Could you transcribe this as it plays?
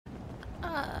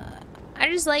I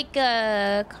just like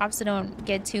cops that don't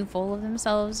get too full of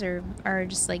themselves or are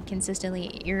just like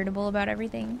consistently irritable about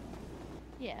everything.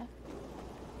 Yeah.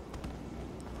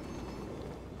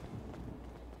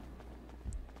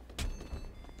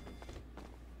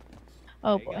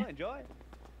 Oh boy. Go, enjoy.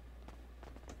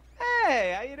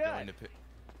 Hey, how you doing?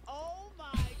 Oh my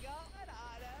God!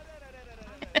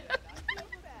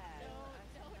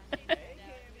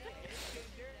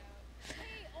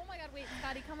 Oh my God! Wait,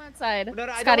 Scotty, come outside. No,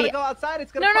 I Scotty. don't want to go outside.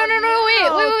 It's gonna. No, wait!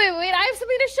 I have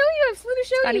something to show you.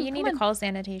 Scotty, you need to call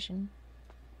sanitation.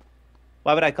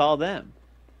 Why would I call them?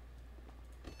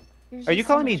 Are you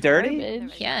calling me dirty?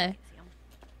 Garbage. Yeah.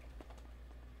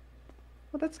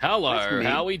 Well, that's. Hello, that's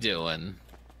how we doing?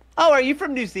 Oh, are you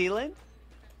from New Zealand?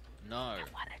 No. I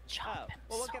want to chop him.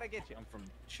 Well, what can I get you? I'm from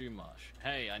Chumash.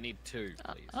 Hey, I need 2,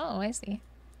 please. Oh, I see.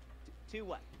 2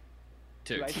 what?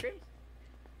 2. 2 ice creams?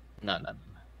 No.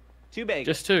 2 bagels.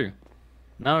 Just 2.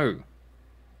 No.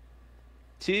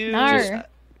 2. No.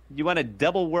 You want a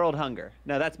double world hunger?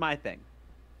 No, that's my thing.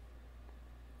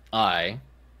 I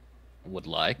would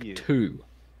like 2.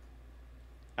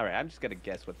 All right, I'm just gonna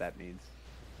guess what that means.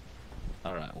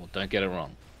 All right, well, don't get it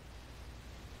wrong.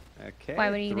 Okay. Why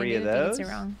would you 3 of do if those. he gets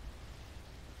it wrong?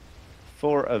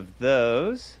 4 of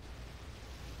those.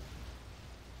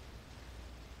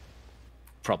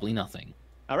 Probably nothing.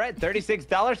 All right,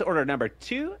 $36. Order number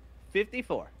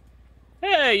 254.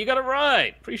 Hey, you got it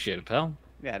right. Appreciate it, pal.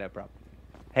 Yeah, no problem.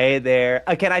 Hey there.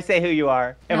 Can I say who you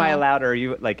are? Am I No. allowed, or are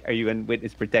you in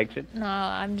witness protection? No,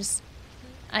 I'm just.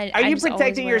 Are I you just always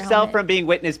protecting wear a yourself helmet. from being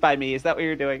witnessed by me? Is that what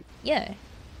you're doing? Yeah.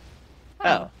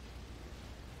 Oh.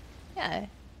 Yeah.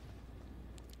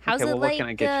 How's Okay, it well, what like can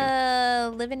I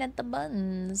get living at the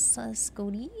Buns,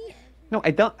 Scotty? No,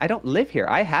 I don't. I don't live here.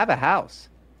 I have a house.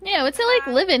 Yeah, what's it like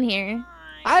living here?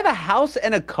 I have a house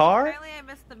and a car. Apparently I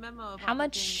missed the memo. Of How all the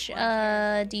much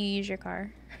things do you use your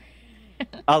car?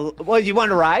 Well, you want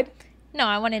to ride? No,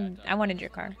 I wanted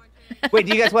your car. Wait,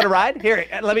 do you guys want to ride? Here,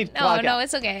 let me. No, clock no, out.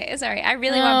 it's okay. It's alright. I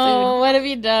really Oh, want what have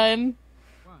you done?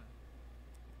 food.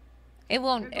 It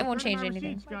won't change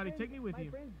anything. Scotty, take me with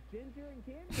you.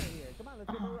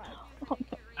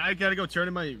 I gotta go turn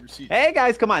in my receipt. Hey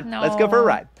guys, come on. Let's go for a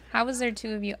ride. How was there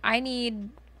 2 of you? I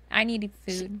need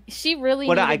food. She really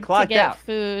Well, no, needed I clocked to get out.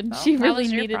 food. Well, She that really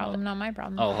was your needed. problem, not my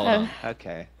problem. Oh, hold on.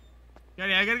 Okay.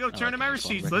 Scotty, I gotta go turn in my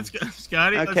receipts. Let's go,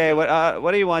 Scotty. let's Okay. go.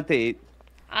 What do you want to eat?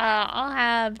 I'll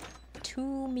have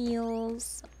 2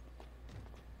 meals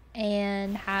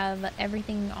and have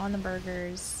everything on the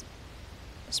burgers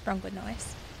sprung with no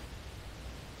ice.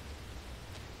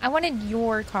 I wanted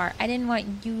your car. I didn't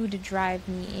want you to drive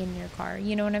me in your car.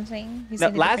 You know what I'm saying? You see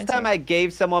No, the last difference time here? I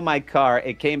gave someone my car,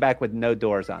 it came back with no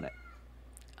doors on it.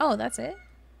 Oh, that's it?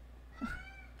 What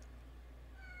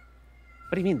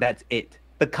do you mean that's it?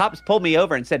 The cops pulled me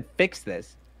over and said, fix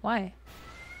this. Why?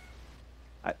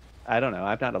 I don't know.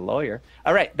 I'm not a lawyer.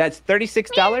 All right, that's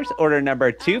 $36. Order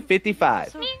number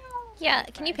 255. Yeah,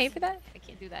 can you pay for that? I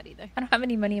can't do that either. I don't have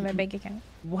any money in my bank account.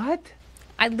 What?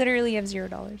 I literally have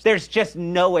 $0. There's just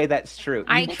no way that's true.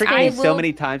 I- You tricked I me so will-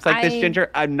 many times like this, I- Ginger.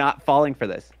 I'm not falling for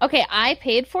this. Okay, I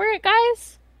paid for it,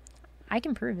 guys. I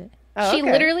can prove it. Oh, She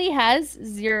okay. literally has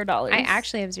 $0. I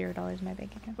actually have $0 in my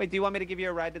bank account. Wait, do you want me to give you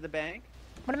a ride to the bank?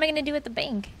 What am I gonna do at the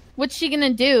bank? What's she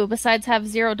gonna do besides have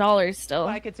 $0 still?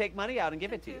 Well, I could take money out and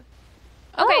give it to you.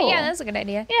 Okay, Oh. yeah, that's a good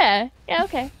idea. Yeah,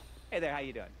 okay. Hey there, how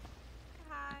you doing?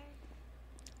 Hi.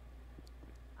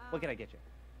 What can I get you?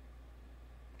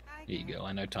 Here you go.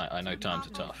 I know times are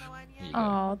tough. Here you go.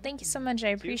 Oh, thank you so much. I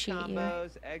appreciate Two you.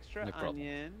 combos, extra No problem.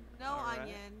 onion. No All right.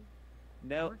 onion.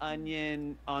 No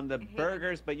onion on the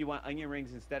burgers, but you want onion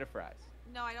rings instead of fries.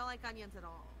 No, I don't like onions at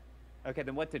all. Okay,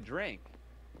 then what to drink?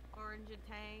 Orange and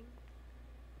tang.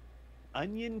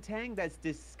 Onion tang? That's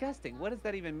disgusting. What does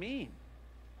that even mean?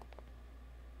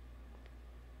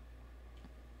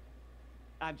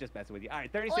 I'm just messing with you. All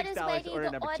right, $36.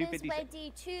 Order number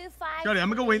 256. Scotty, I'm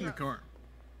gonna go wait in the car.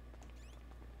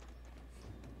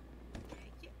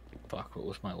 Fuck, what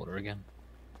was my order again?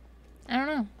 I don't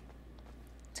know.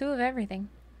 2 of everything.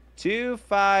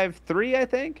 253, I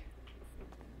think.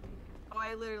 Oh,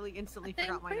 I literally instantly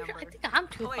forgot my number. I think I'm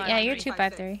too wait, far. Yeah, you're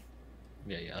 256.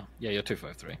 253. Yeah, you're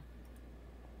 253.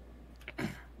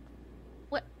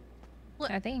 What?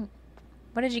 I think.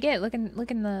 What did you get? Look in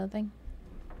the thing.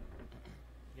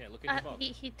 Yeah, look in the box. He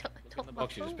Look in took the my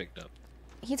box you just food. picked up.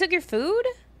 He took your food?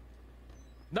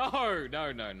 No.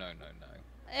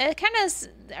 It kind of.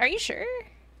 Are you sure?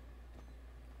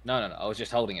 No. I was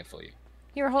just holding it for you.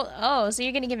 You were Oh, so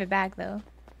you're gonna give it back though?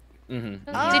 Mm-hmm.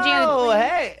 Did you Oh,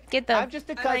 hey. get the? I'm just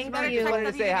a customer. I you. just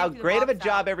wanted to say how great of a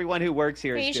job everyone who works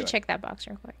here is You should doing. check that box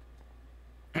real quick.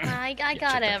 I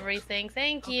got everything.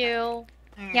 Thank you.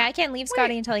 Yeah, I can't leave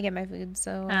Scotty until I get my food.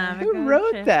 So Who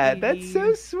wrote that? That's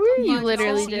so sweet. You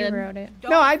literally you did. wrote it.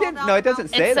 No, I didn't. No, it doesn't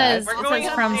say It that. says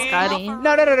from Scotty.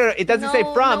 No. It doesn't say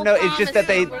from. No, it's just that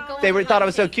they thought I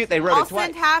was so cute. They wrote I'll it twice.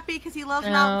 send Happy because he loves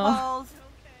No. mountain calls.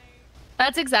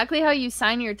 That's exactly how you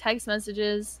sign your text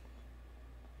messages.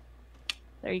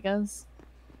 There he goes.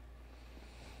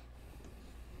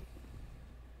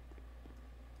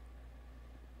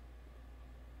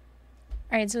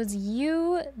 All right, so it's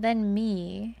you, then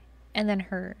me, and then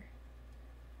her.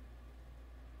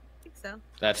 I think so.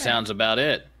 That sounds about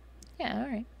it. Yeah, all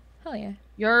right. Hell yeah.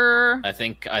 You're. I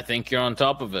think you're on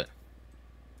top of it.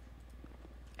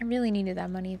 I really needed that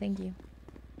money. Thank you.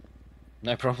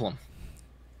 No problem.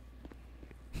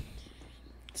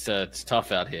 It's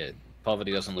tough out here.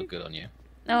 Poverty doesn't look good on you.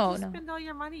 Oh, What did you no. spend all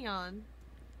your money on?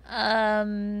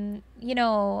 You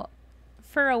know,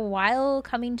 for a while,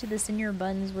 coming to the Senior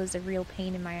Buns was a real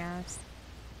pain in my ass.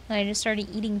 And I just started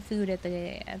eating food at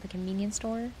the convenience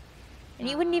store. And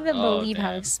you wouldn't even Oh, believe how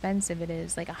damn. expensive it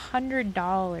is. Like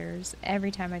 $100 every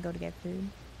time I go to get food.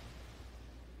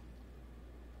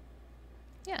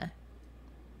 Yeah.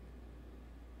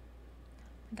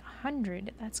 Like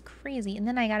 100. That's crazy. And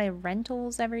then I got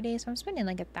rentals every day, so I'm spending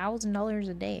like $1,000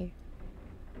 a day.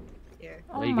 Yeah.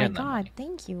 Oh Where you my getting that god, money?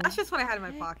 thank you. That's just what I had in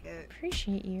my pocket.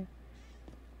 Appreciate you.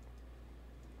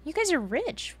 You guys are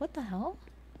rich. What the hell?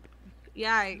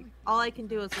 Yeah, all I can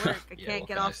do is work. I Yeah, can't what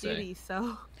get can I off say? duty,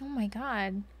 so. Oh my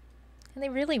god. And they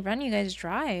really run you guys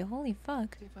dry. Holy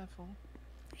fuck.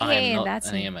 I Hey, am not that's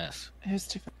an it. EMS.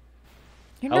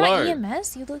 You're Hello. not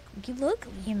EMS. You look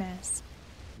EMS.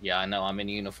 Yeah, I know. I'm in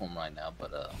uniform right now,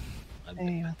 but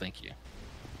thank you.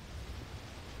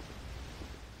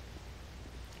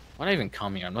 Why did I even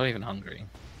come here? I'm not even hungry.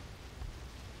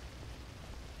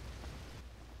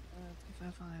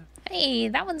 Hey,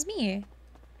 that one's me.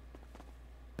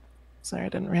 Sorry, I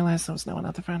didn't realize there was no one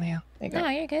at the front here. There you go. No,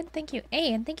 you're good. Thank you.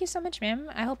 Hey, and thank you so much, ma'am.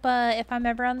 I hope if I'm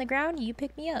ever on the ground, you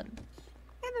pick me up.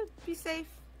 Yeah, no, be safe.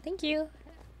 Thank you.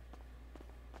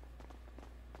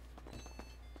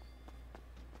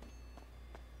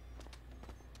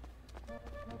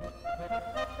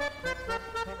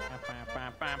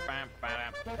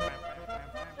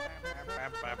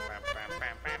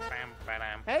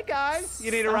 Hey guys,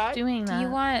 you need a Stop ride? doing Do that. you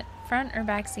want front or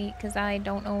back seat? Because I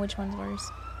don't know which one's worse.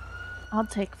 I'll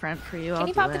take front for you. Can I'll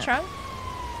you do pop the it. trunk?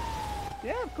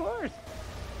 Yeah, of course.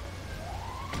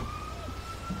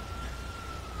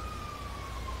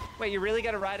 Wait, you really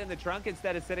got to ride in the trunk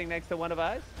instead of sitting next to one of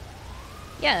us?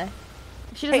 Yeah.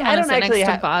 She doesn't Hey, I want to don't sit actually next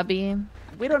to have- Bobby.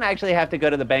 We don't actually have to go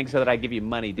to the bank so that I give you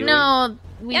money, do we? No,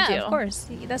 we yeah, do. of course.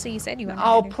 That's what you said you wanted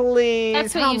Oh, to do. please.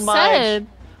 That's what How you much? said.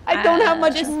 I don't have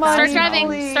much Just money. start driving.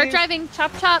 Please. Start driving.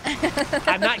 Chop chop.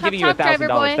 I'm not Chop, giving you chop, driver $1,000.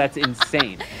 boy. That's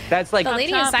insane. That's like The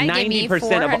lady inside gave me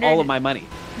 90% of all of my money.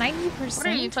 90%? What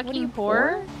are you fucking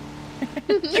poor?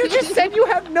 You just said you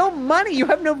have no money. You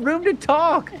have no room to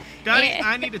talk. Scotty, Yeah.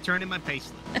 I need to turn in my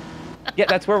payslip. Yeah,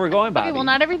 that's where we're going, Bobby. Okay, well,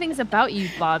 not everything's about you,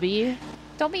 Bobby.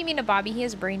 Don't be mean to Bobby. He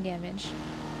has brain damage.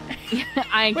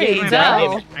 I Wait, can no.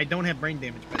 tell. I don't have brain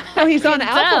damage, but No, he's on can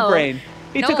Alpha tell. Brain.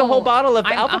 He took a whole bottle of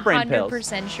Alpha Brain I'm pills.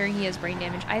 100% sure he has brain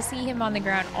damage. I see him on the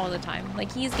ground all the time. Like,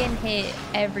 he's getting hit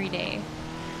every day.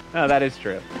 No, that is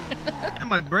true. yeah,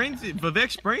 my brains,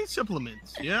 Vivek's brain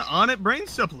supplements. Yeah, on it brain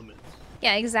supplements.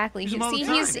 Yeah, exactly. Use 'em all the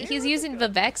See, time. he's using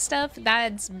Vivek stuff.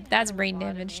 That's brain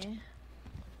damaged.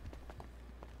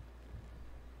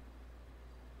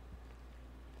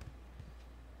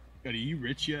 God, are you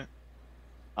rich yet?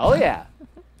 Oh, yeah.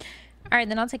 All right,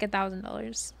 then I'll take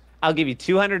 $1,000. I'll give you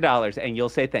 $200 and you'll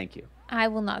say thank you. I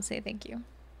will not say thank you.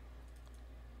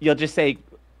 You'll just say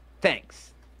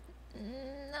thanks.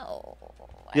 No.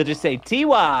 You'll just say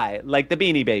TY, like the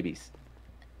Beanie Babies.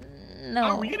 No. Oh,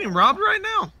 are we getting robbed right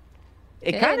now?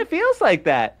 It Good. kind of feels like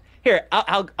that. Here,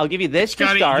 I'll give you this to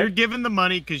Scotty, start. you're giving the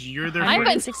money because you're their I'm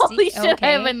friend. a holy shit. I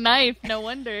have okay. a knife. No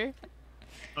wonder.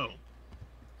 Oh,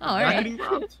 Oh, all not right. getting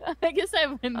robbed. I guess I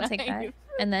have a I'll knife. take that.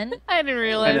 And then? I didn't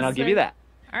realize. And then I'll give you that.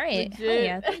 All right. Hell Legit.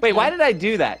 yeah. thank Wait, you. why did I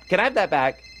do that? Can I have that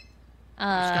back?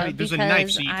 Scotty, there's a Because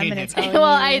knife, so you I'm can't gonna have it. tell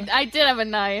Well, you- I did have a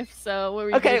knife, so what were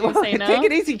you Okay, gonna well, do? Say no? take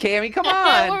it easy, Cammy. Come what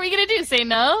on. were we gonna do? Say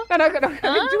no? No, do Huh?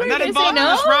 I'm not Did you involved say in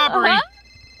no? this robbery.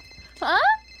 Huh?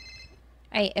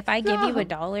 Hey, if I give you No.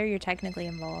 $1, you're technically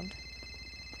involved.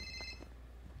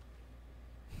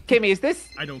 Cammy, is this...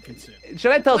 I don't consent.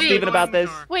 Should I tell Wait, Steven about this?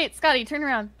 Wait, Scotty, turn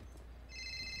around.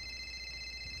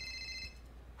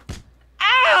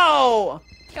 Ow!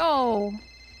 Oh.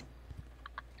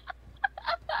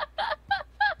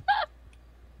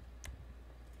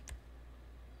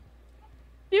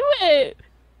 Do it.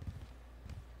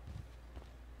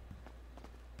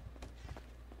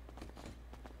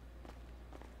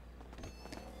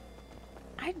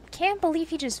 I can't believe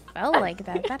he just fell like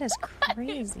that. That is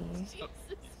crazy.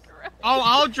 Oh,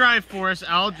 I'll drive for us.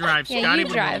 I'll drive. Yeah, Scotty you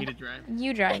would drive. want me to drive.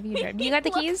 You drive. You drive. Do you got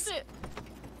the keys?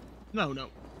 No, no.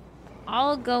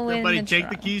 I'll go in Somebody the take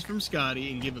trunk. the keys from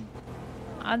Scotty and give him.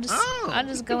 I'll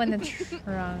just go in the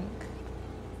trunk.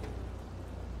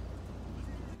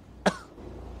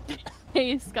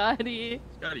 Hey, Scotty.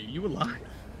 Scotty, are you alive?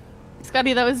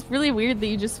 Scotty, that was really weird that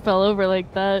you just fell over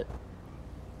like that.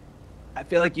 I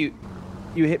feel like you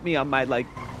hit me on my like.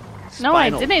 No, I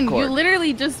spinal didn't. cord. You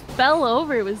literally just fell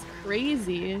over. It was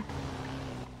crazy.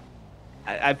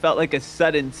 I felt like a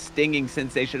sudden stinging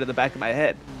sensation to the back of my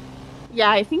head. Yeah,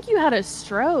 I think you had a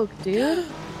stroke, dude.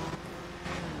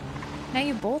 Now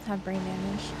you both have brain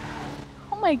damage.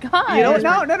 Oh my god. You know,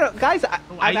 no, guys.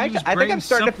 I think I'm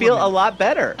starting to feel a lot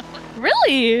better.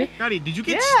 Really? Scotty, did you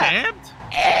get Yeah. stabbed?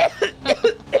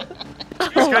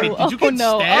 Scotty, did you get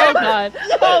no. stabbed? Oh god.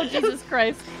 Oh Jesus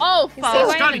Christ. Oh Is he fuck.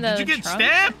 going Scotty, in did the you get trunk?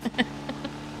 stabbed?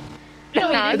 No,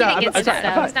 he No, didn't I'm get fine, stabbed.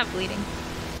 I'm He's not bleeding.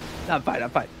 I'm fine. I'm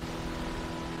fine.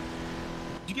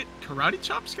 Did you get karate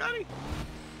chopped, Scotty?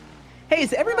 Hey,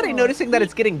 is everybody noticing that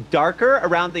it's getting darker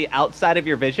around the outside of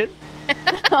your vision?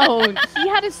 Oh, he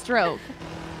had a stroke.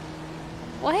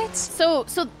 What? So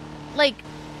like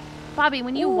Bobby,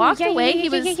 when you Ooh, walked yeah, away,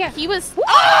 yeah. he was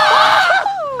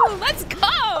Oh! Let's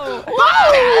go!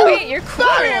 Whoa! Wait, you're cool.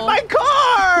 Sorry, in my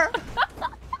car.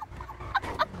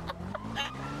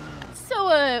 So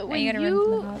Now when you gotta run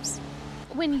from the you cops.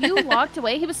 when you walked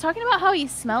away, he was talking about how he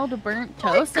smelled burnt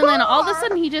toast, and then all of a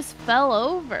sudden he just fell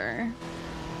over.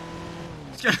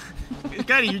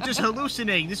 Scotty, you're just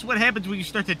hallucinating. This is what happens when you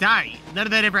start to die. None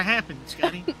of that ever happened,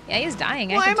 Scotty. Yeah, he's dying.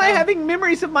 Why can am I tell. having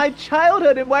memories of my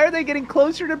childhood, and why are they getting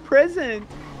closer to present?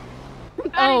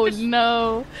 Oh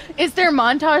no! Is there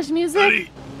montage music? Scotty,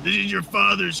 this is your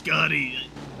father, Scotty.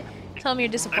 Tell him you're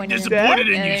I'm disappointed. disappointed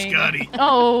in Yeah, there you, you go. Scotty.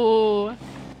 Oh,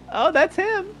 Oh, that's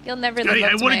him. You'll never Scotty, live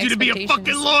up I to wanted my you to be a fucking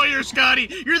expectations. lawyer,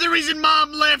 Scotty. You're the reason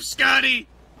Mom left, Scotty.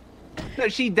 No,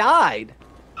 she died.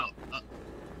 Oh,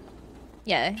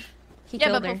 Yeah, he yeah,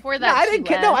 killed but her. before No, that, I she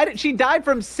didn't. No, I left. didn't. She died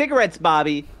from cigarettes,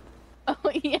 Bobby. Oh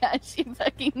yeah, she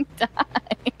fucking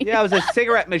died. Yeah, it was a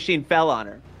cigarette machine fell on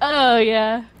her. Oh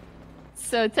yeah.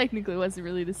 So technically, it wasn't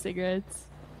really the cigarettes.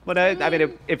 Well, I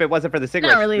mean, if it wasn't for the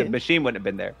cigarettes, really. the machine wouldn't have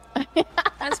been there.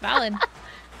 That's valid.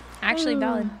 Actually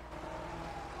valid.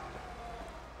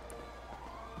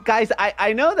 Guys,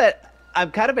 I know that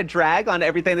I'm kind of a drag on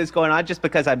everything that's going on just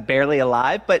because I'm barely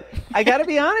alive, but I gotta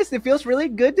be honest, it feels really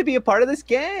good to be a part of this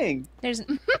gang. There's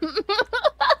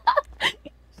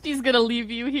She's gonna leave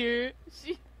you here.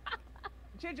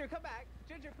 Ginger, come back.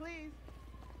 Ginger, please.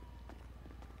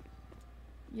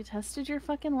 You tested your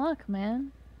fucking luck,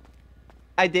 man.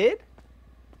 I did?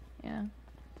 Yeah.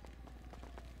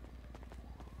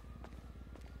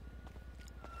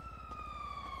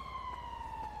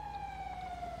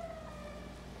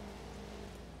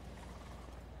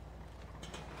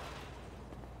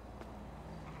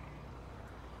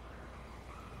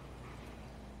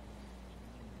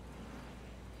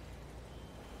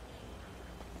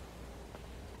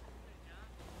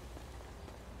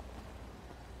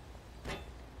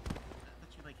 thought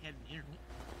you like had an ear.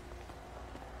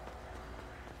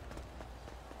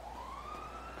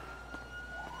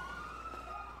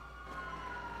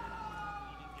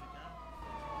 You didn't get a job?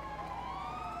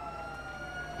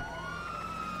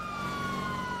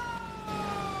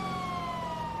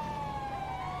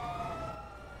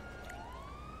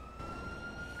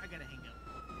 I gotta hang up.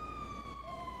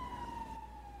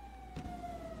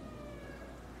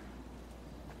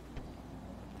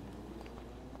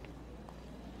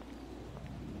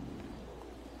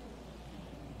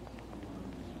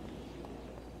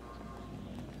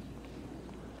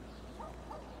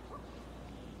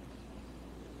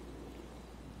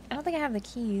 I don't think I have the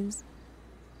keys.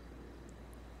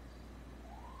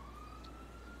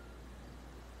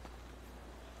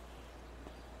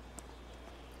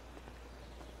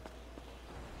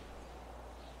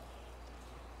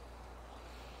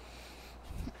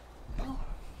 I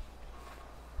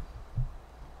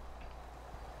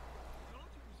told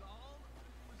you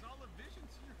it was all a vision.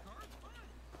 See, your car's fine.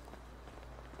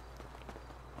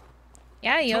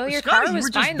 Yeah, yo, your Scotty, car you was were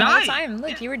just fine the whole dying. time.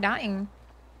 Look, you were dying.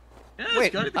 Yeah,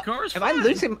 Wait, Scotty, the car's am fine. I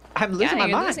losing? I'm losing Yeah, my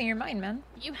you're mind. losing your mind, man.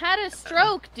 You had a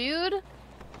stroke, dude.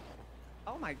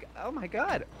 Oh my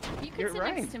God. You can You're sit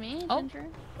right. next to me, Oh. Ginger.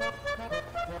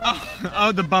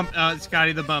 Oh, the bump.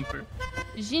 Scotty, the bumper.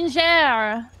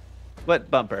 Ginger. What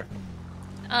bumper?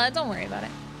 Don't worry about it.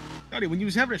 Scotty, when you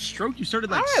was having a stroke, you started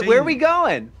like All right, saying. where are we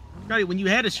going? Scotty, when you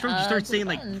had a stroke, you started to the saying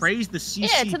like buns. praise the CCP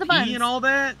Yeah, to the buns. and all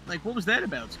that. Like, what was that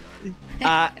about, Scotty?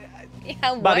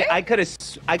 Yeah, what? Bobby, I could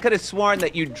have sworn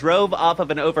that you drove off of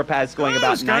an overpass going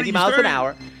about Scotty, 90 you miles an started-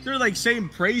 hour. They're like saying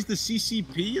praise the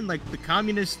CCP and like the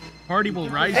Communist Party will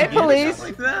rise Hey, again. or police.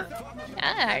 something like that.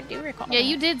 Yeah, I do recall. Yeah,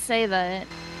 you did say that.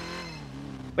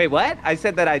 Wait, what? I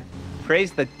said that I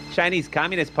praised the Chinese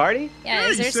Communist Party? Yeah, Yeah,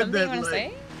 is you there said something you that, want to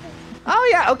like- say? Oh,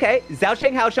 yeah, okay. Zhao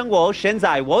Sheng Hao Sheng Wo Shen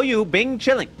Zai Wo Yu Bing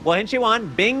Chilling. Wo Hen Chi Wan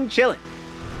Bing Chilling.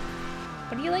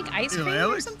 What do you like, ice You know, cream or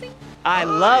Alex? something? I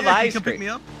love yeah, ice you come cream. pick me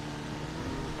up.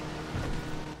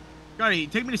 Scotty,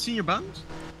 take me to Senior Buns?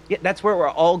 Yeah, that's where we're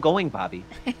all going, Bobby.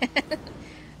 Be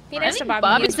I nice to think Bobby.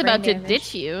 Bobby's He has about brain to damage.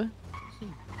 ditch you.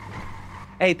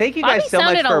 Hey, thank you Bobby guys so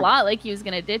much sounded for. a lot like he was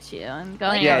gonna ditch you and go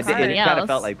hang Yeah, out it, with somebody kind of else.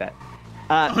 felt like that.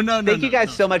 Oh, no, thank you guys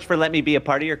no. so much for letting me be a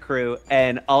part of your crew,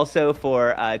 and also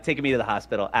for taking me to the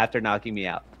hospital after knocking me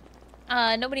out.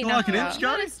 Nobody Oh, knocked look you at him, out. Scott. You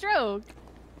had a stroke.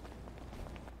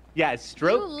 Yeah,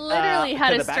 stroke. You literally had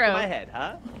to a the back of my stroke. head,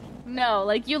 huh? No,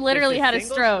 like you literally Just had a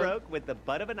single stroke. with the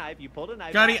butt of a knife. You pulled a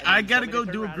knife. Scotty, out, and I you gotta told me go to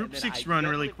turn do a around, group and then 6 I run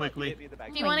gently really fucking quickly. hit me in the back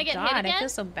of Do you the wanna head. get hit God, I again? feel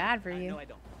so bad for you. No, I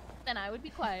don't. Then I would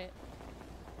be quiet.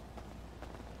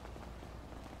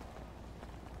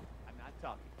 I'm not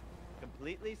talking.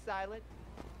 Completely silent.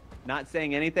 Not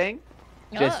saying anything.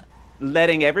 Just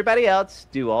letting everybody else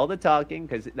do all the talking,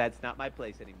 because that's not my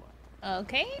place anymore.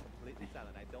 Okay. Completely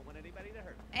silent. I don't want anybody to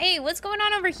hurt me. Hey, what's going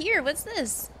on over here? What's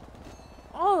this?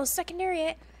 Oh,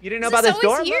 secondary. You didn't know Is about this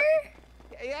always door? here?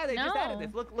 Yeah, they just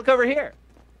added No. this. Look over here.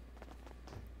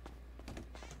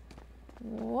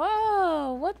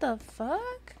 Whoa, what the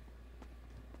fuck?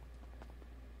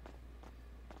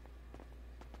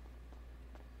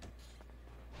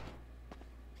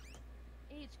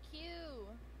 HQ.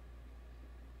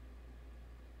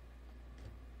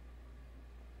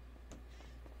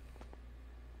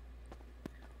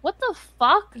 What the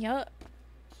fuck? Yup.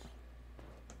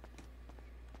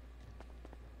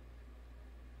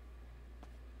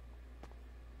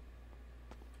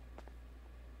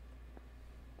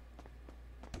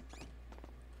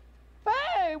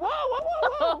 Hey, whoa, whoa, whoa,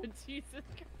 whoa. Oh, Jesus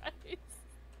Christ.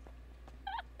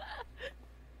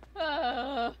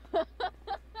 Oh.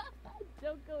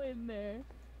 Don't go in there.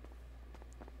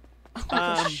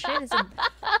 Oh shit, is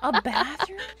a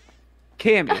bathroom?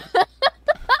 Cammy,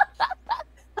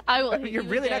 I will hit you're you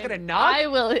really not again. gonna knock? I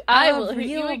will A hit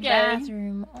you real again.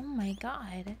 bathroom. Oh my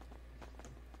god.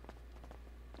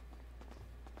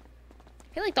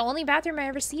 I feel like the only bathroom I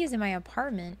ever see is in my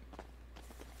apartment.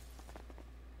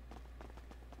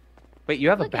 Wait, you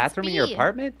have Look, a it's bathroom in your B.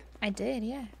 apartment? I did,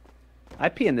 yeah. I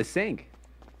pee in the sink.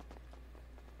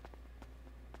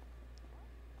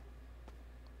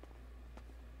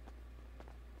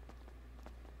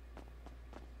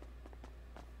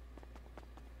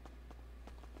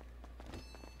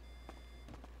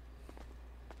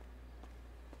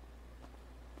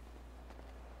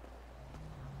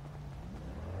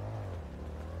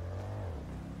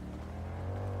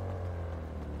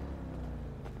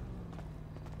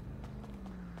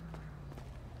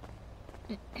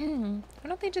 Why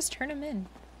don't they just turn him in?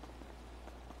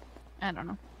 I don't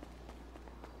know.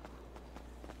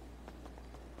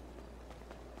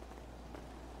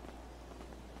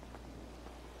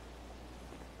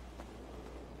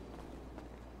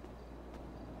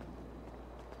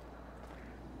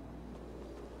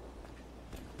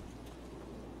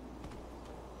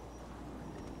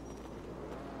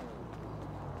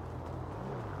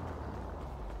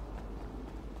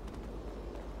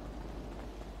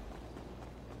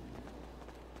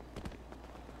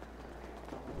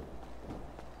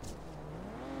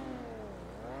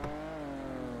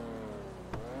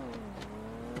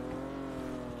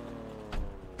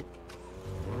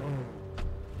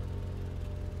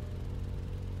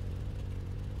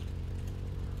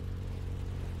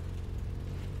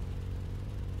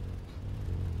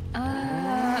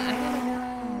 I gotta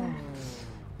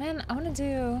go. Man, I wanna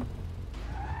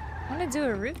do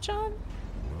a roof job,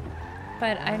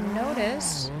 but I've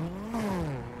noticed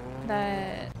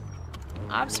that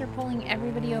ops are pulling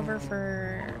everybody over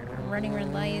for running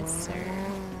red lights or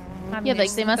having Yeah, their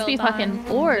like they must be seatbelt fucking on.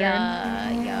 bored.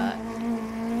 Yeah.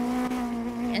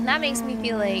 And that makes me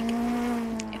feel like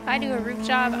if I do a roof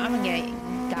job, I'm gonna get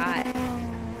got.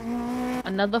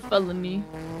 Another felony.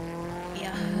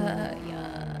 Yeah.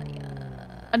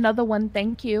 Another one,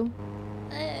 thank you.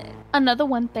 Another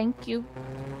one, thank you.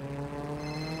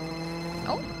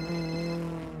 Oh.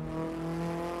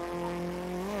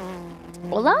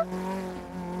 Hola?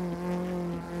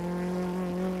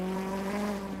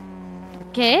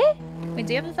 ¿Qué? Wait,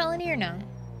 do you have a felony or no?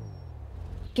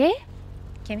 ¿Qué?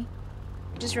 Kimmy?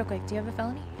 Just real quick, do you have a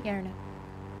felony? Yeah or no?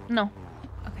 No.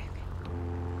 Okay, okay.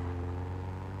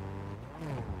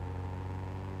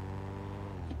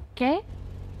 Okay.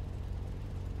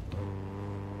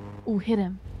 Ooh, hit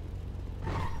him.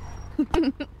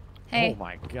 Hey, Oh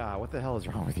my god, what the hell is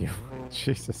wrong with you?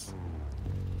 Jesus.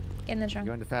 get in the You trunk.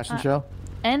 going to fashion show?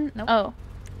 And Nope. oh.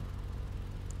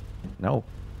 No.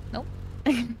 Nope.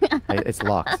 It's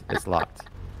locked. It's locked.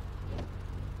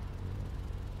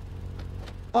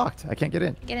 Locked. I can't get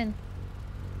in. Get in.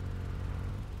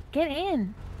 Get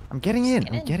in. I'm getting in.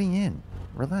 Get I'm in. getting in.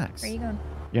 Relax. Where are you going?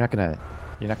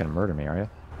 You're not gonna murder me, are you?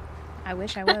 I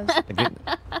wish I was. Thanks, Ginger.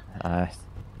 I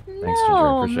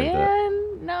No, appreciate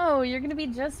man. No, you're gonna be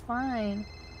just fine.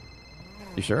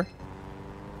 that. You sure?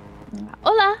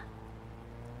 Hola.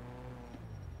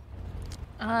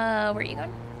 Where are you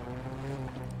going?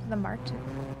 The marked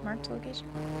location.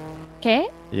 Okay.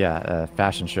 Yeah,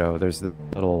 fashion show. There's the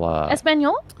little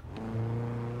Espanol.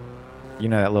 you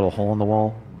know that little hole in the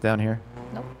wall down here?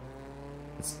 Nope.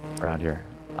 It's around here.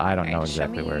 I don't know Alright, show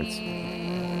exactly where it's.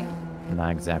 me-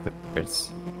 Not exactly where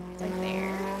it's. It's like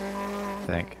there. I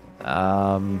think.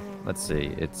 Let's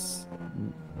see. It's.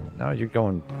 No, you're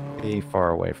going way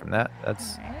far away from that.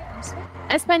 That's. Alright, let's see.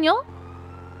 Espanol.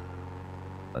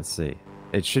 Let's see.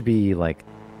 It should be like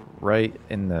right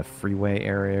in the freeway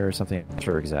area or something. I'm not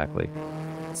sure exactly.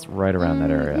 It's right around that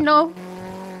area. No.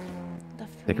 The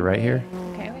Take it right here.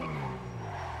 freeway. Okay, wait.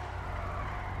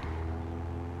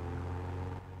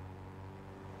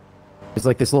 It's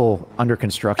like this little under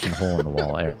construction hole in the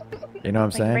wall area. You know what I'm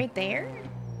Like saying? right there?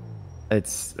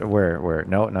 It's where?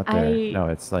 No, not there. No,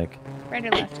 it's like Right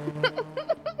or left?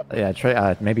 yeah.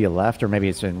 Try maybe a left or maybe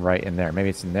it's in right in there. Maybe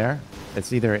it's in there.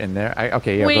 It's either in there.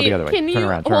 Okay, yeah. Wait, Go the other way. can Turn you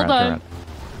around. Turn hold around. on? Turn around.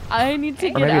 I need to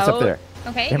Okay. Or get maybe it's out. up there.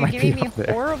 Okay, It you're might giving be me up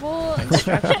there. horrible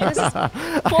instructions.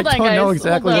 Hold I on, don't know guys,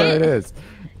 exactly hold where on. it is.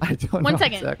 I don't One know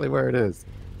second. exactly where it is.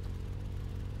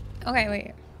 Okay,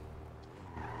 wait.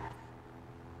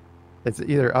 It's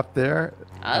either up there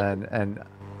Up? and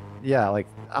yeah, like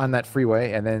on that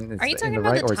freeway, and then Are you it's in talking the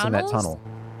about right the or it's in that tunnels? tunnel.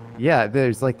 Yeah,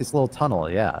 there's like this little tunnel.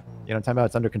 Yeah, you know what I'm talking about?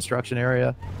 It's under construction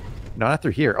area. No, not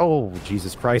through here. Oh,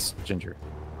 Jesus Christ, Ginger.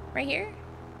 Right here?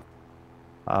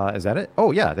 Is that it?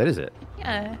 Oh, yeah, that is it.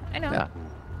 Yeah, I know. Yeah.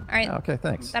 All right. Okay,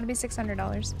 thanks. That'll be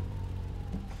 $600.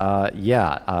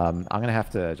 Yeah. I'm gonna have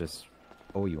to just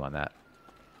owe you on that.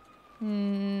 I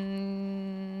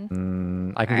can give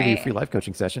you a Alright. free life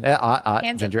coaching session.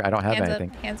 Hands Ginger, up. I don't have Hands anything.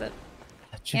 Up, hands up.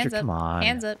 Ginger, Hands up. come on.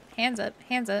 Hands up. Hands up.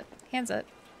 Hands up. Hands up.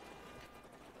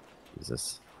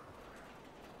 Jesus.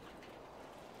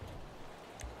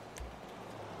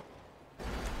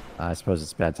 I suppose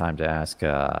it's a bad time to ask what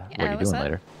are you what's doing up?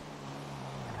 later?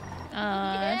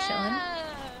 Chilling.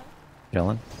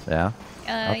 Chilling? Yeah.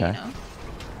 Okay. You know.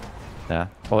 Yeah.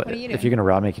 Well, are you if doing? you're gonna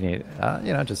rob me, can you,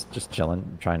 just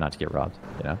chilling, trying not to get robbed.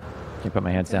 You know. Can you put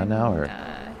my hands down now, or?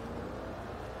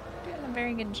 Doing a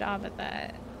very good job at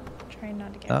that. Trying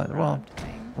not to get well, robbed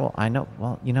thing. well, I know.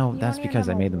 Well, You that's don't even because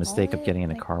I have a made the mistake of wallet? getting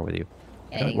in a Like- car with you.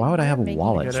 Yeah, Why would I have a you're making-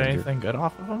 wallet, Get Ginger? anything good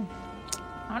off of him?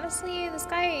 Honestly, this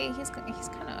guy, he's kind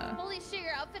of. Holy shit,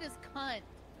 your outfit is cunt.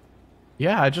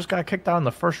 Yeah, I just got kicked out in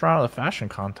the first round of the fashion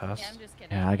contest. Yeah, I'm just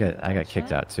kidding. Yeah, I got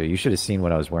kicked out too. You should have seen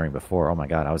what I was wearing before. Oh my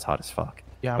god, I was hot as fuck.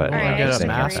 Yeah, I'm But, going Alright, to I get just a took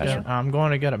your mask. radio. I'm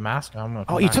going to get a mask. I'm gonna Oh,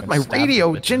 come you back took and my stab the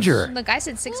radio, bitches. Ginger. The guy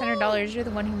said $600. You're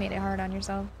the one who made it hard on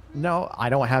yourself. No, I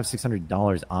don't have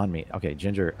 $600 on me. Okay,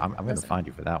 Ginger, I'm gonna Listen. find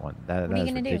you for that one. That What are you is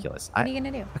gonna ridiculous. do? What are you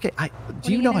gonna do? Okay, are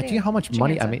do you you know gonna do you know how much Put your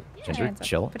money hands I up. made? Put your Ginger, hands up.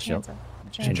 chill, Put your chill. hands up.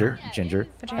 Put your hands Ginger, up. Ginger.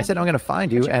 Put your I hands said I'm gonna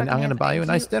find you Put your and I'm fucking gonna hands buy you a up.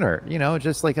 nice dinner. You know,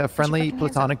 just like a friendly fucking hands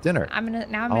platonic up. dinner. I'm Oh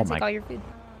gonna take my- all your food.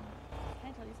 Can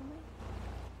I tell you something?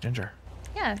 Ginger,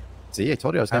 Yeah. See, I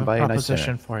told you I was I have gonna a buy you a nice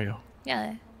proposition dinner. for you.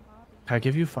 Yeah. Can I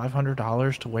give you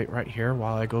 $500 to wait right here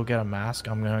while I go get a mask?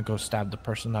 I'm gonna go stab the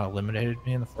person that eliminated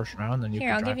me in the first round. Then you Here,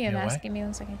 can I'll drive give you a me mask. away. Give me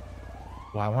 1 second.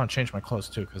 Well, I want to change my clothes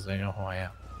too because they know who I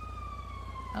am.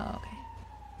 Oh, okay.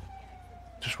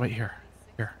 Just wait here.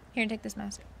 Here. Here, take this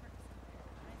mask.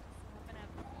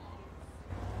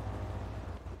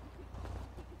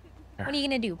 Here. What are you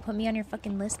gonna do? Put me on your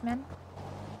fucking list, man?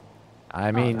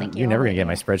 I mean, thank you're you. never I'll gonna get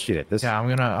my wait. spreadsheet at this. Yeah, I'm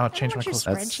gonna I change don't my want your clothes.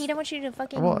 That's- spreadsheet. I want you to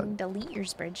fucking Well- delete your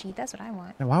spreadsheet. That's what I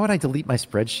want. Why would I delete my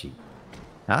spreadsheet?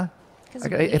 Huh? 'Cause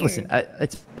Okay, it's listen,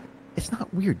 weird. it's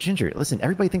not weird, Ginger. Listen,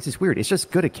 everybody thinks it's weird. It's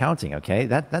just good accounting, okay?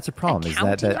 That's a problem. Is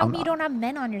Accounting? that Tell I'm, me you don't have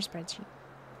men on your spreadsheet.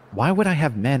 why would I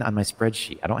have men on my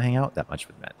spreadsheet? I don't hang out that much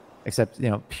with men, except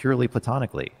purely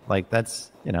platonically. Like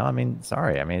that's I mean,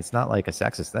 sorry. I mean, it's not like a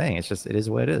sexist thing. It's just it is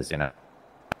what it is.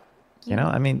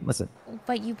 I mean, listen.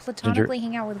 But you platonically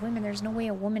hang out with women. There's no way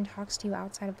a woman talks to you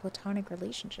outside of platonic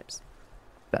relationships.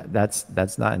 That's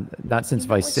not since You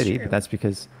know Vice it's City, true. but that's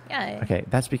because Yeah. okay,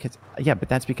 that's because but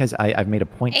that's because I've made a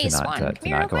point Hey, to not Swan, to come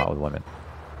here not real go out quick. with women.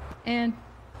 And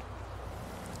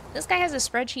This guy has a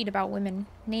spreadsheet about women.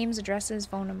 Names, addresses,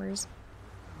 phone numbers.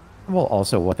 Well,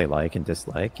 also what they like and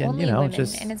dislike, and Only you know, women,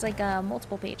 just and it's like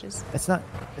multiple pages. it's not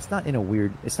in a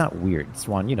weird. It's not weird,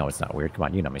 Swan. You know it's not weird. Come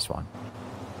on, you know me, Swan.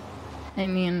 I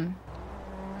mean,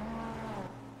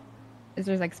 is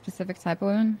there like specific type of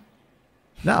women?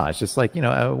 No, it's just like, you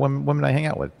know, women I hang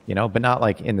out with, you know, but not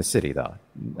like in the city though.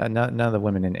 None of the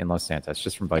women in Los Santos,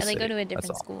 just from Vice Yeah, they City. go to a That's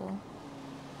different all. school.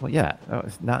 Well, yeah,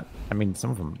 it's not. I mean, some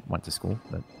of them went to school,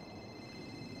 but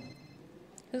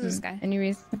Who's this guy? Any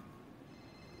reason?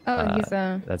 Oh, he's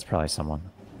that's probably someone.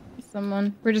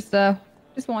 someone. We're just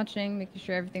watching, making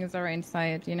sure everything is all right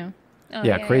inside, you know. Oh,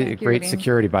 Yeah, great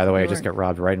security, by the way. I just Security. got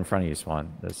robbed right in front of you,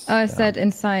 Swan. This, Oh, I said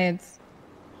inside.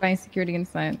 Buying security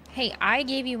inside. Hey, I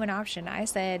gave you an option. I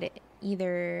said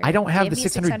either I don't have give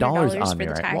the me $600 on for me,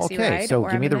 the right? Well, taxi okay, ride, so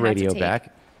or give me I'm the gonna have to radio take-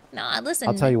 back. No, listen.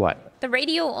 I'll tell you what. The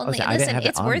radio only. Listen, I didn't Listen, have it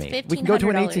it's on worth me. $1,500. We can go to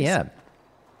an ATM.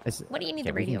 What do you need Okay,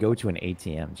 the radio? We can go to an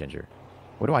ATM, Ginger.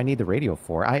 What do I need the radio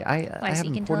for? I Why, have so you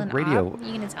an can tell an important radio. op?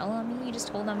 You gonna tell on me? You just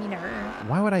told on me to her.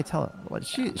 Why would I tell her? Well,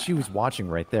 she was watching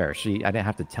right there. I didn't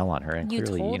have to tell on her, and You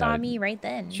clearly, told you know, on me right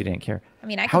then. she didn't care. I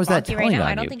mean, I How can is that block you right telling now.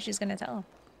 on I don't you? think she's gonna tell.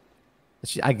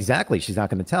 Exactly, she's not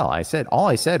going to tell. All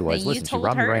I said was, you listen, she told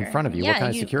robbed me right in her. front of you. Yeah, What kind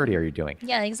of you- security are you doing?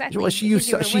 Yeah, exactly. Well, she Because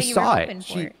you were she what you were saw hoping it.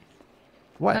 for.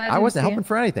 What? I I didn't wasn't see helping it.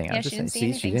 for anything. Yeah, I'm she just didn't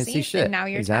saying. see See, she anything. didn't see See? Then shit. now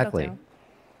you're a Exactly. tattletale.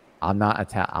 I'm not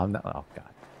a I'm not. Oh God.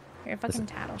 You're a fucking Listen,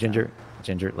 tattletale.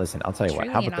 Ginger. Listen, I'll tell you what.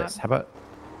 How Truly about an this? op. How about?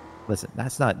 Listen,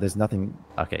 that's not. There's nothing.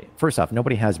 Okay. First off,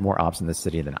 nobody has more ops in this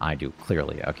city than I do.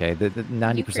 Clearly, okay. The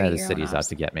 90% of create the your city own is out ops.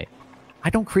 to get me. I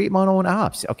don't create my own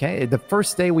ops. Okay. The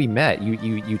first day we met,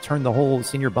 you turned the whole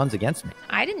senior buns against me.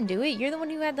 I didn't do it. You're the one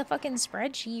who had the fucking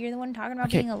spreadsheet. You're the one talking about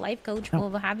Okay. being a life coach No.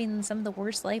 while having some of the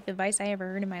worst life advice I ever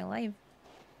heard in my life.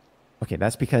 Okay,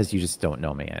 that's because you just don't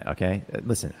know me. Okay,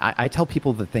 listen, I tell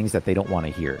people the things that they don't want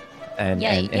to hear, and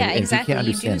Yeah, and yeah, if exactly. you can't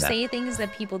You do understand that, say things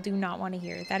that people do not want to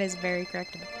hear. That is very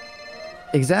correct.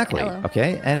 exactly. Hello.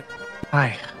 Okay, and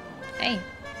Hi. Hey.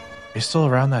 You still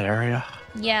around that area?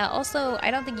 Yeah, also,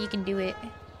 I don't think you can do it.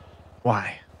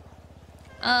 Why?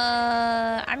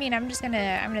 I mean, I'm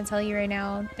gonna tell you right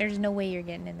now, there's no way you're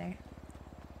getting in there.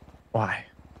 Why?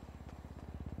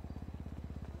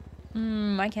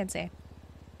 I can't say.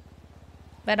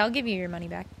 But I'll give you your money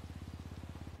back.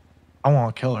 I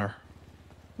want to kill her.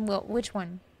 Well, which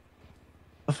one?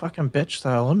 The fucking bitch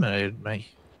that eliminated me.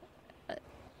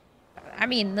 I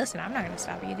mean, listen, I'm not gonna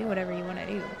stop you. Do whatever you want to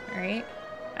do, alright?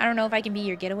 I don't know if I can be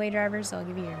your getaway driver, so I'll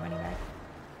give you your money back.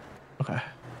 Okay.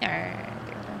 Alright.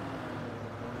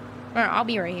 Or I'll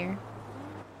be right here.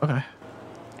 Okay.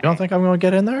 You don't think I'm going to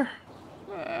get in there?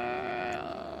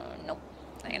 Nope.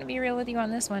 I'm gonna be real with you on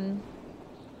this one.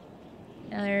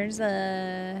 Now, there's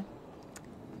a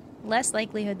less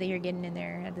likelihood that you're getting in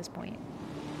there at this point.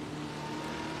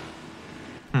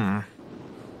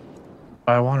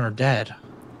 I want her dead.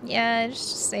 Yeah,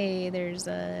 just say there's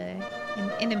an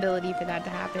inability for that to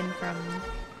happen from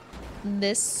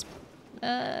this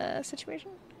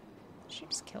situation. Should you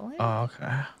just kill him? Oh, okay.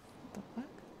 What the fuck?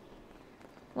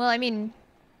 Well, I mean,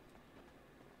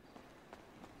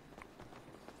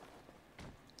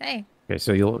 hey, okay,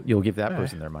 so you'll give that Hey.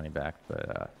 person their money back,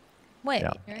 but what?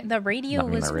 Yeah. The radio not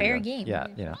me, was my fair radio. game. Yeah,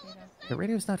 you know, the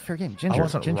radio's not fair game. I Ginger,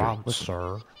 wasn't Ginger, robbed, listen.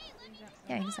 sir.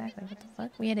 Yeah, exactly. What the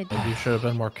fuck? We had a Maybe you should have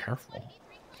been more careful.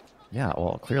 Yeah,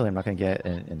 well, clearly I'm not gonna get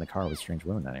in the car with strange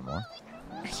women anymore.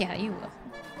 Yeah, you will.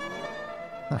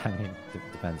 I mean, it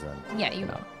depends on. Yeah, you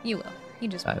know, will. You will. You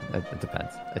just will. It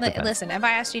depends. It Li- depends. Listen, if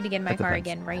I asked you to get in my It car depends.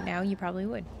 again right now, you probably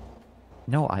would.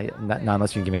 No, not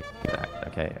unless you can give me back.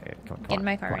 Okay, come Get in on,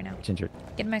 my car come right on, now. Ginger.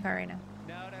 Get in my car right now.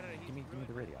 Give me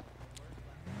the radio.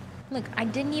 Look, I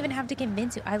didn't even have to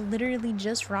convince you. I literally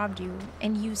just robbed you,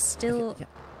 and you still. Yeah.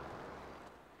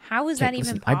 How is Okay, that even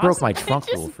listen, possible? I broke my Just trunk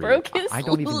rule for broke you. his I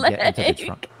don't even get into the leg.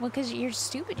 trunk. Well, because you're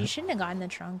stupid. You shouldn't have gotten the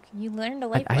trunk. You learned a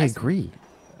life I lesson. agree.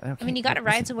 I mean, you got to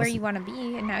ride to where you want to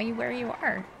be, and now you where you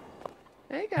are.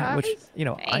 Hey Which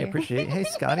I Hey. appreciate. Hey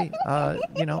Scotty,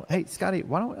 hey Scotty,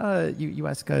 why don't you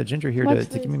ask Ginger here What's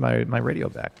to give me my radio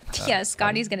back? Yeah,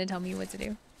 Scotty's gonna tell me what to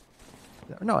do.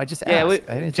 No, I just Yeah, asked.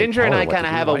 I didn't say Ginger and tell her I what to kind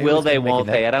of do. have a Why you will always they, gonna make won't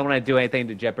it they. that- I don't want to do anything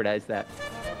to jeopardize that.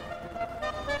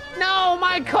 No,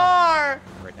 my car!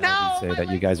 Right now, No, you say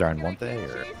that you guys are on won't they,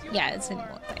 or Yeah, it's a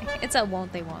won't they. It's a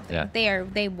won't they won't they. Yeah.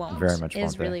 They won't. Very much is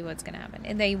won't they. really what's gonna happen,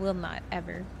 and they will not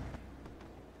ever.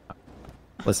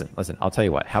 listen. I'll tell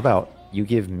you what. How about you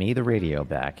give me the radio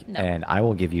back, No. and I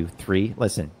will give you 3.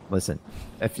 Listen.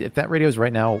 If that radio is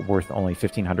right now worth only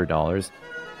 $1,500,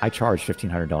 I charge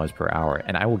 $1,500 per hour,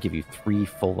 and I will give you 3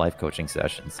 full life coaching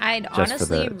sessions. I'd just for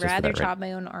honestly just for rather that radio. chop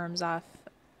my own arms off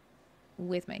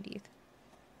with my teeth.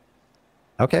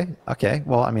 Okay. Okay.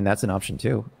 Well, I mean, that's an option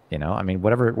too. You know, I mean,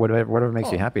 whatever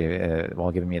makes you Cool. happy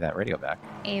while giving me that radio back.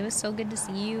 Hey, it was so good to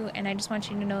see you, and I just want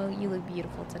you to know you look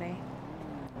beautiful today.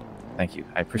 Thank you.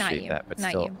 I appreciate you. that, but Not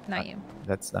still, you. Not you.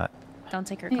 That's not. Don't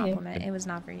take her compliment. It was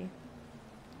not for you.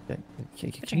 Can Put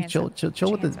your you hands chill? up. Chill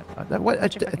Put with your the. hands up. What?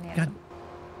 Put your fucking hands God. up.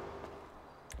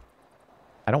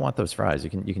 I don't want those fries. You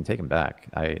can take them back.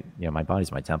 My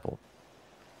body's my temple.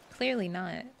 Clearly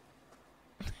not.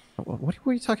 What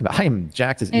are you talking about? I am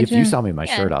jacked as Hey, if you Jim. saw me with my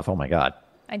Yeah. shirt off. Oh my god,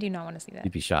 I do not want to see that.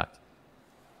 you'd be shocked.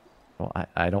 Well,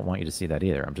 I don't want you to see that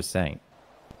either. I'm just saying.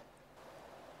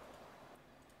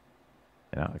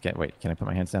 You know, okay, wait. Can I put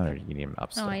my hands down, or do you need them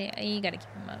up? No, Still? you gotta keep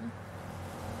them up.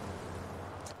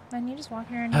 Man, you're just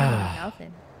walking around here with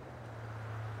nothing.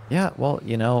 Yeah, well,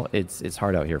 you know, it's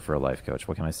hard out here for a life coach.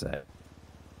 What can I say?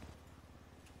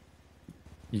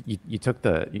 You took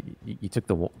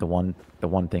the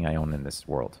one thing I own in this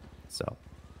world. So,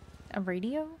 A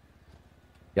radio?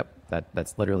 yep,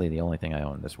 that's literally the only thing I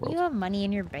own in this world. You have money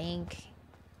in your bank.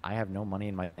 I have no money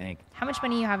in my bank. How much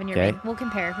money you have in your Okay. bank? We'll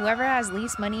compare. Whoever has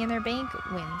least money in their bank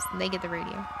wins. They get the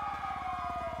radio.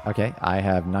 Okay, I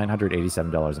have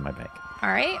 $987 in my bank. All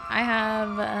right, I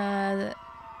have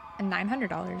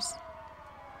 $900.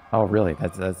 Oh, really?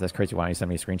 That's crazy. Why don't you send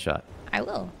me a screenshot? I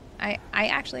will. I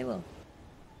actually will.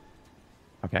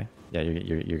 Okay. Yeah,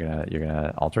 you're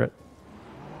gonna alter it.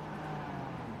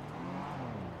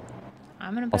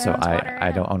 I'm gonna put Also, it on Spotter right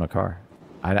I don't now. own a car.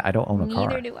 I don't own a car.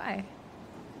 Neither do I.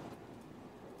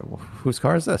 Whose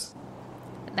car is this?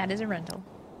 That is a rental.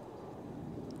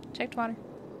 Checked water.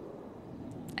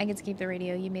 I get to keep the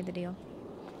radio. You made the deal.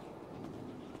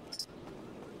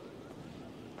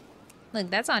 Look,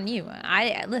 that's on you.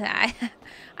 I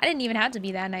didn't even have to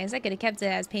be that nice. I could have kept it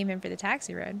as payment for the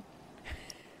taxi ride.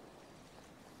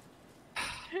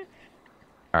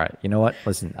 All right. You know what?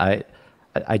 Listen,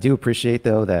 I do appreciate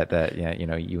though that yeah, you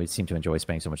know, you would seem to enjoy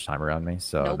spending so much time around me.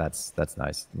 So Nope. that's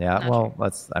nice. Yeah. Not well, true.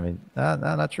 that's I mean, no,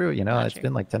 not true. You know, Not it's true.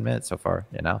 been like 10 minutes so far.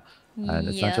 You know, and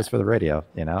it's Yeah. not just for the radio.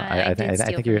 You know, I did steal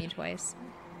think from you're. you twice.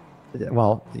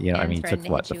 Well, you know, I And mean, you threatened took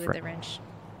to what hit you the with the wrench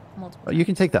multiple Well, you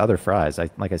can take the other fries.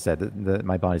 Like I said,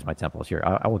 my body's my temple. Here,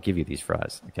 I will give you these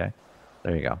fries. Okay,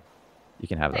 there you go. You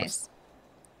can have Nice. those.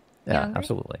 You Yeah, hungry?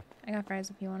 absolutely. I got fries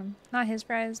if you want them. Not his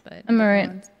fries, but I'm different alright.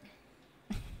 ones.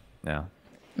 Yeah.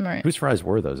 I'm alright. Whose fries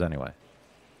were those anyway?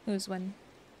 Who's one?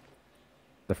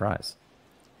 The fries.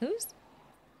 Whose?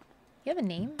 You have a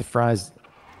name? The fries.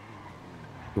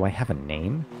 Do I have a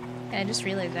name? I just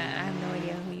realized that. I have no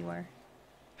idea who you are.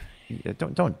 Yeah,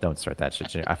 don't start that shit.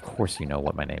 Ginger. Of course you know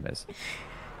what my name is.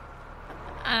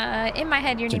 In my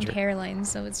head, you're named Ginger. Hairline,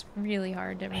 so it's really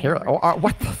hard to Hair. remember. Oh,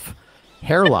 what the?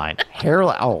 Hairline.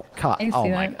 Hairline. Oh, God. I see Oh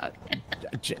my that.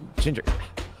 God. Ginger.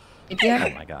 Yeah.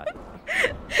 Oh my God.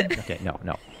 Okay, no.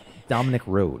 Dominic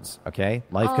Rhodes. Okay,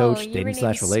 life Oh, coach, you dating were /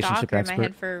 named relationship Stalker in my expert.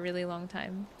 head for a really long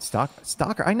time.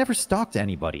 Stalker. I never stalked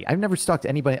anybody. I've never stalked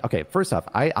anybody. Okay, first off,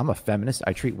 I'm a feminist.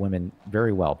 I treat women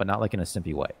very well, but not like in a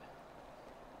simpy way.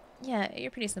 Yeah,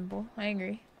 you're pretty simple. I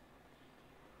agree.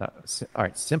 All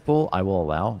right, simple I will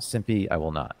allow. Simpy I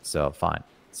will not. So fine,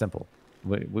 simple.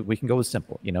 We can go with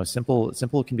simple. You know, simple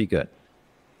can be good.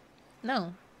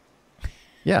 No,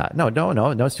 Yeah, no.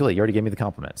 It's too late. You already gave me the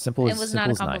compliment. Simple is it was simple not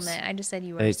a is nice. compliment. I just said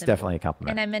you were. It's simple. definitely a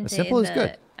compliment. And I meant it Simple in is the,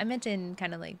 good. I meant in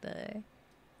kind of like the,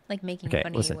 like making Okay,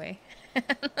 fun listen. of you way.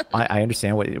 I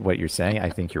understand what you're saying. I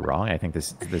think you're wrong. I think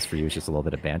this for you is just a little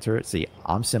bit of banter. See,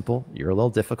 I'm simple. You're a little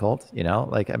difficult. You know,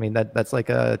 like I mean that's like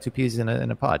two peas in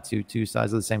a pod, two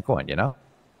sides of the same coin. You know,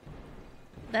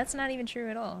 That's not even true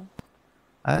at all.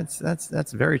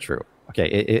 that's very true. Okay,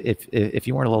 if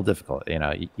you weren't a little difficult, you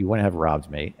know, you wouldn't have robbed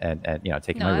me and you know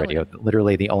taken No, my I radio.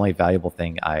 Literally the only valuable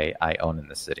thing I own in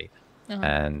the city. Uh-huh.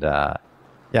 And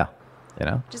yeah, you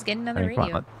know, Just get another I mean, come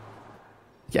radio. on,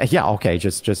 yeah, okay.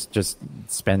 Just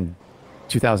spend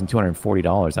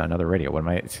 $2,240 on another radio. What am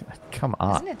I? Come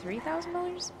on. Isn't it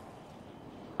 $3,000?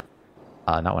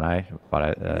 Not when I bought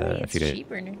it Really? a It's few days.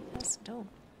 cheaper. That's dope.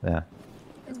 Yeah.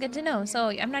 It's good to know. So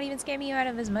I'm not even scamming you out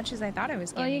of as much as I thought I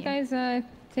was scamming Well, you guys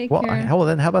take Well, care. well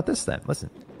then, how about this then? Listen.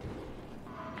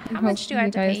 How much do I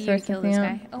have to pay you to kill this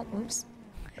guy? Oh, oops.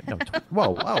 No,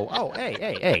 whoa, oh,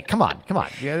 hey, come on.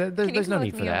 Yeah, Can you there's no come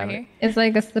need with for me over that. here? It's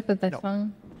like a slip of the No.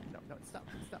 tongue. No, stop.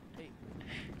 Hey.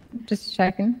 Just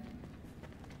checking.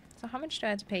 So how much do I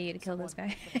have to pay you to kill this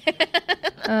guy?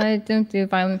 I don't do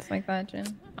violence like that, Jen.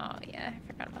 Oh yeah, I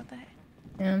forgot about that.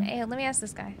 Yeah. Hey, let me ask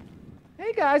this guy.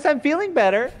 Hey guys, I'm feeling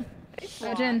better.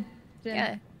 Oh, Jen.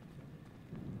 Yeah.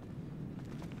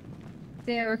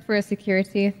 See, I work for a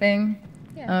security thing.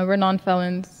 Yeah. We're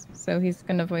non-felons, so he's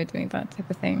gonna avoid doing that type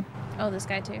of thing. Oh, this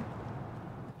guy too.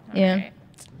 Yeah. Alright.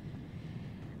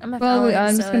 I'm a Well, felon,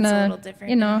 I'm so just it's a gonna, little different.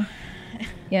 you know.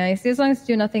 Yeah, you see, as long as you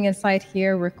do nothing inside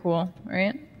here, we're cool,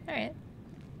 right? All right.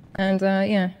 And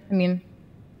yeah, I mean,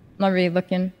 not really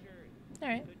looking. All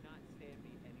right.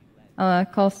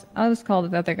 I'll just call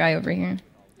the other guy over here.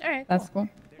 All right. That's cool.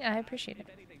 Yeah, I appreciate it.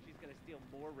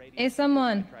 Hey,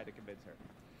 someone.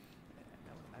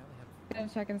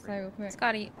 Gotta check inside real quick.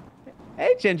 Scotty,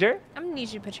 Hey, Ginger. I'm gonna need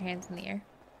you to put your hands in the air.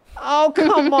 Oh,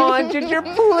 come on, Ginger,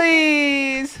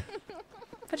 please.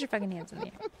 Put your fucking hands in the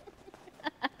air.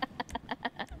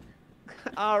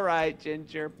 All right,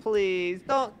 Ginger, please.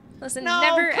 Don't. Listen, No,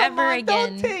 never come ever on, again.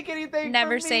 Don't take anything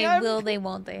Never from say me. will they,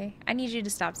 won't they. I need you to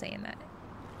stop saying that.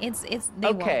 It's they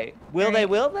Okay. won't. Will they, Alright?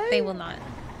 will they? They will not.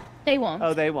 They won't.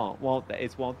 Oh, they won't. Won't they?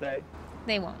 It's won't they?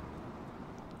 They won't.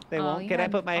 They Oh, won't. you Can I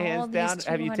had put my all hands these down?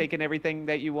 Have you 200 taken everything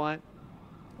that you want?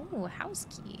 Ooh, house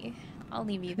key. I'll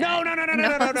leave you No, that. no, no, no, no,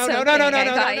 no, no, it's no, no, okay. no, no, no, I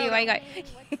no, got no, you. no. I got you.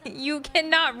 You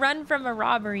cannot run from a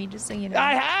robbery, just so you know.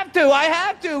 I have to. I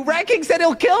have to. Ranking said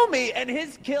he'll kill me, and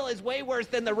his kill is way worse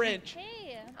than the wrench.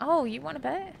 Hey. Oh, you want to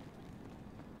bet?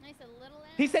 Nice a little.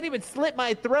 He said he would slit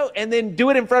my throat and then do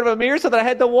it in front of a mirror so that I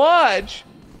had to watch.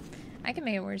 I can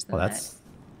make it worse than Well, that. that's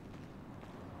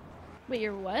Wait,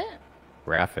 you're what?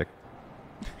 graphic.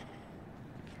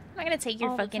 I'm not gonna take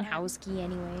your All the fucking time. house key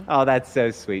anyway. Oh, that's so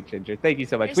sweet, Ginger. Thank you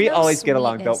so much. There's We no always get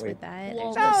along, don't sweetness we? with that.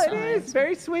 Well, There's No, no it is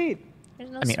very sweet. There's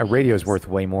no I mean, a radio's sweetness. worth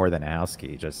way more than a house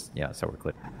key. Just yeah, so we're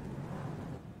clear.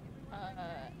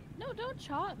 No, don't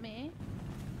chop me.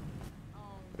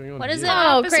 What is it?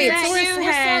 Oh, great. officers? So we're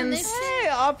still on this. Hey,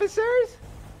 officers.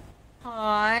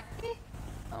 Hi.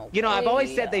 You know, I've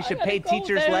always said they should pay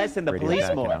teachers less and the Radio police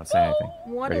back, more. I don't say anything.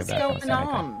 What Radio is back, I don't going say anything.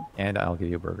 on? And I'll give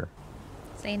you a burger.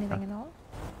 Say anything at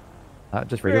all?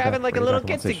 Just We're radio having back, like a radio little back, I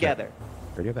get won't say shit. together.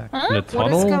 Radio back. Huh? In a What is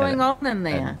tunnel? going on in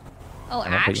there? Oh,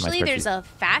 I'm gonna put you in my actually, there's spreadsheet. a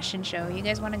fashion show. You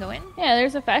guys want to go in? Yeah,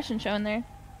 there's a fashion show in there.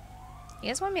 You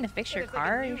guys want me to fix your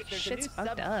car? Your There's a shit's new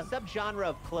fucked up. subgenre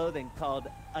of clothing called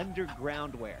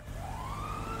underground wear.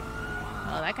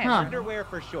 Oh, that kind Huh. of. Underwear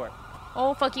for short.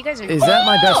 Oh fuck, you guys are. Is that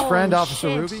my best Oh, friend, Officer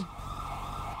shit. Ruby?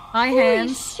 Hi, Holy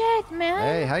hands. shit, man.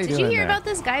 Hey, how you Did doing you hear there? about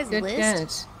this guy's Good,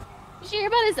 list? Did you hear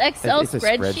about his Excel It's a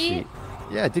spreadsheet?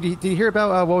 Yeah, did you hear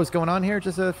about what was going on here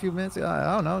just a few minutes ago?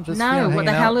 I don't know, just No, you know, what hanging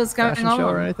the hell out, is going fashion on? show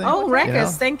or anything? Oh, You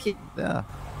Records, know? thank you. Yeah,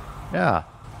 yeah.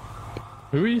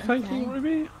 Who are you thanking,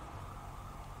 Ruby?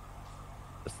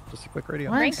 Just a quick radio.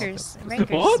 What? Rankers. What?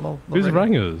 Little Who's radio.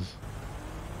 Rangers?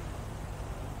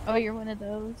 Oh, you're one of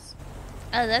those.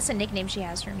 Oh, that's a nickname she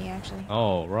has for me, actually.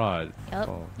 Oh, right. Yep,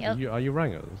 Oh, yep. Are you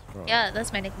Rangers? Right. Yeah,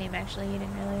 that's my nickname, actually. You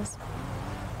didn't realize.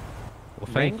 Well,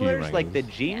 thank you, Wranglers, like the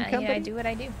Rangers. jean Yeah, company. I do what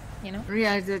I do. You know.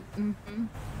 Yeah,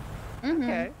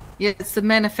 Okay. yeah, it's the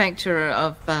manufacturer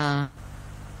of my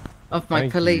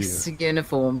Thank police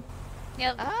uniform.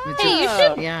 Yep. Ah, Hey, you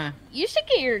should Yeah, you should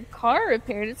get your car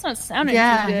repaired. It's not sounding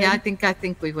yeah, too good. yeah. I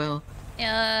think we will.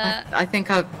 I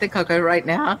think I'll go right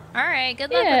now. All right.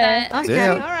 Good luck Yeah. with that. See Okay.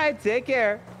 ya. All right, take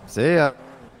care. See ya.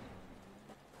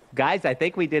 Guys, I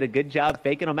think we did a good job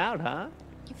faking them out, huh?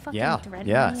 You fucking Yeah, threatened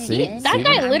yeah, me see? again. That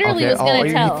guy literally Okay, was gonna oh,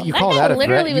 you- tell. you That call guy that a threat?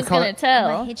 literally You was call gonna it- I'm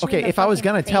gonna tell. hit you Okay, in the if I was fucking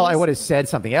gonna tell, I face. would have said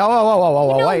something. Oh,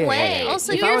 No wait, way. hey, hey.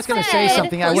 Also, if I you was gonna say said-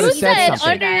 something, I you would have said said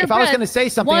something. under your If I was breath, gonna say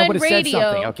something, I one would have said radio.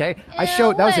 something. Okay,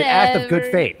 Yeah, that was an act of good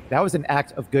whatever. faith. That was an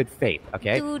act of good faith.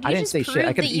 Okay, Dude, I you didn't just say shit. I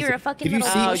proved could that you're a fucking Did you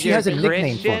little see? Oh, She you're has a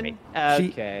nickname for Christian? me.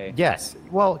 Okay. Yes.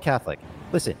 Well, Catholic.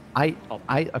 Listen,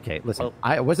 okay, listen. Oh.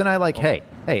 I wasn't I like, hey,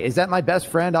 is that my best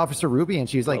friend, Officer Ruby? And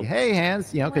she was like, Oh. hey,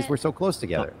 hands, you know, because What? we're so close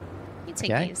together. You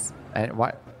take Okay. these. And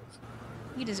why?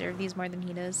 You deserve these more than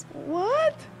he does.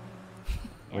 What? Yeah,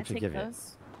 What'd you take give you?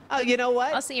 those. Oh, you know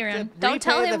what? I'll see you around. To Don't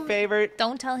tell repay him. the favor.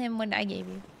 Don't tell him what I gave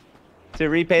you. To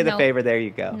repay the No. favor, there you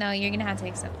go. No, you're gonna have to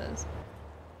accept those.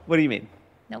 What do you mean?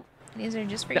 Nope. These are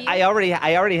just for you. I already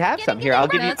have Get some. it, Here, get it. I'll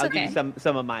give No, you. it's I'll give you okay.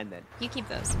 some of mine then. You keep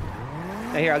those.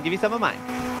 Now, here, I'll give you some of mine.